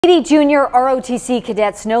80 junior ROTC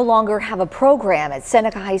cadets no longer have a program at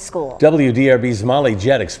Seneca High School. WDRB's Molly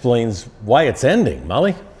Jett explains why it's ending.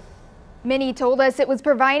 Molly? Many told us it was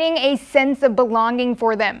providing a sense of belonging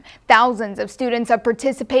for them. Thousands of students have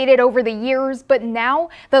participated over the years, but now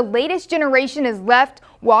the latest generation is left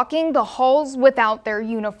walking the halls without their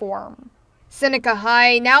uniform. Seneca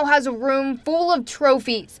High now has a room full of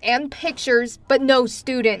trophies and pictures, but no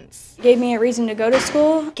students. It gave me a reason to go to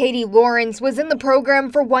school. Katie Lawrence was in the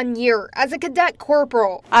program for 1 year as a cadet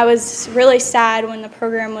corporal. I was really sad when the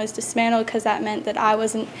program was dismantled because that meant that I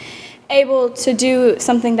wasn't able to do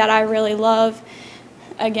something that I really love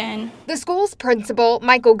again. The school's principal,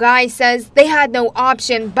 Michael Guy, says they had no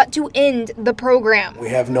option but to end the program. We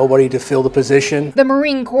have nobody to fill the position. The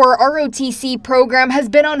Marine Corps ROTC program has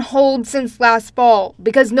been on hold since last fall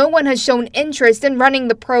because no one has shown interest in running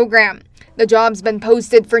the program. The job's been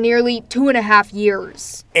posted for nearly 2.5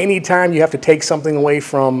 years. Anytime you have to take something away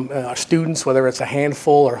from students, whether it's a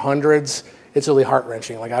handful or hundreds, it's really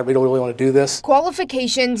heart-wrenching. Like, we don't really want to do this.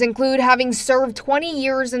 Qualifications include having served 20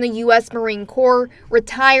 years in the U.S. Marine Corps,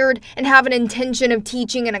 retired, and have an intention of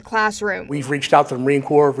teaching in a classroom. We've reached out to the Marine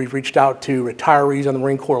Corps. We've reached out to retirees on the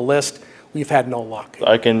Marine Corps list. We've had no luck.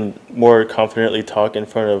 I can more confidently talk in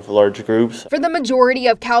front of large groups. For the majority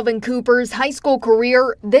of Calvin Cooper's high school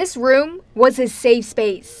career, this room was his safe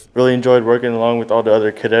space. Really enjoyed working along with all the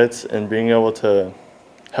other cadets and being able to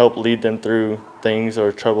help lead them through things or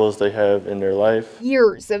troubles they have in their life.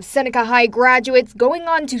 Years of Seneca High graduates going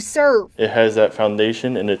on to serve. It has that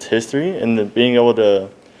foundation in its history, and being able to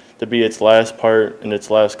be its last part in its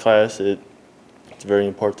last class, it's very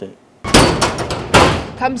important.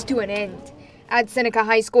 Comes to an end. At Seneca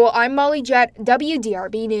High School, I'm Molly Jett,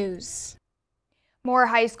 WDRB News. Moore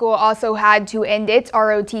High School also had to end its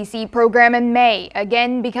ROTC program in May,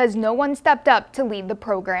 again because no one stepped up to lead the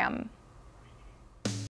program.